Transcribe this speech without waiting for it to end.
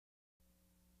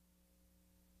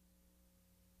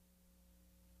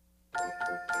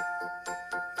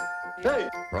Hey!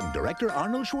 From director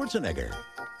Arnold Schwarzenegger,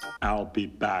 I'll be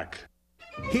back.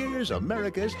 here's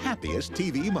America's happiest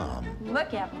TV mom.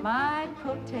 Look at my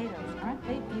potatoes. Aren't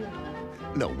they beautiful?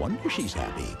 No wonder she's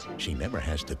happy. She never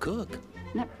has to cook.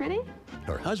 Isn't that pretty?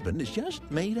 Her husband is just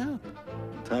made up.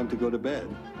 Time to go to bed.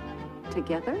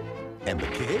 Together? And the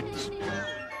kids?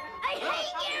 I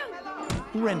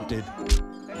hate you! Rented.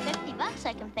 For $50,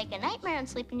 I can fake a nightmare and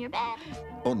sleep in your bed.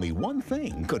 Only one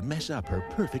thing could mess up her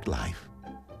perfect life.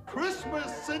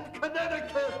 Christmas in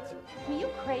Connecticut! Are you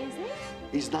crazy?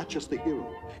 He's not just a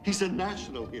hero. He's a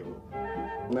national hero.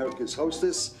 America's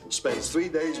hostess spends 3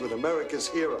 days with America's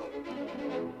hero.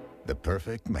 The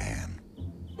perfect man.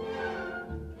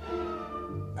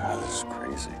 This is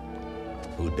crazy.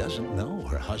 Who doesn't know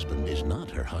her husband is not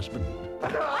her husband.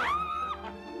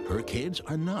 Her kids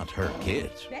are not her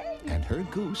kids. And her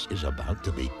goose is about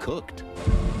to be cooked.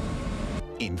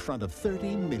 In front of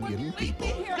 30 million people.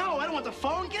 No, I don't want the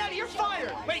phone. Get out of here. You're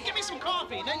fired. Wait, give me some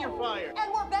coffee, then you're fired.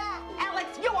 And we're back. Alex,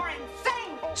 you are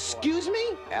insane. Excuse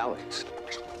me? Alex.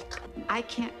 I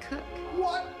can't cook.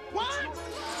 What? What?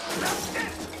 That's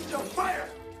it. You're fired.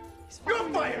 You're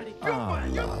fired. You're Ah,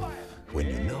 fired. You're love. fired. When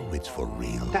you know it's for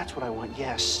real. That's what I want,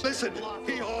 yes. Listen,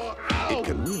 It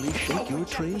can really shake your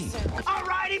tree. All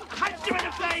right, he punched you in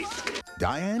the face.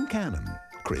 Dyan Cannon,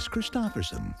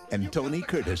 Kristofferson, and Tony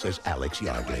Curtis as Alex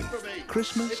Yardley.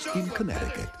 Christmas in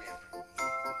Connecticut.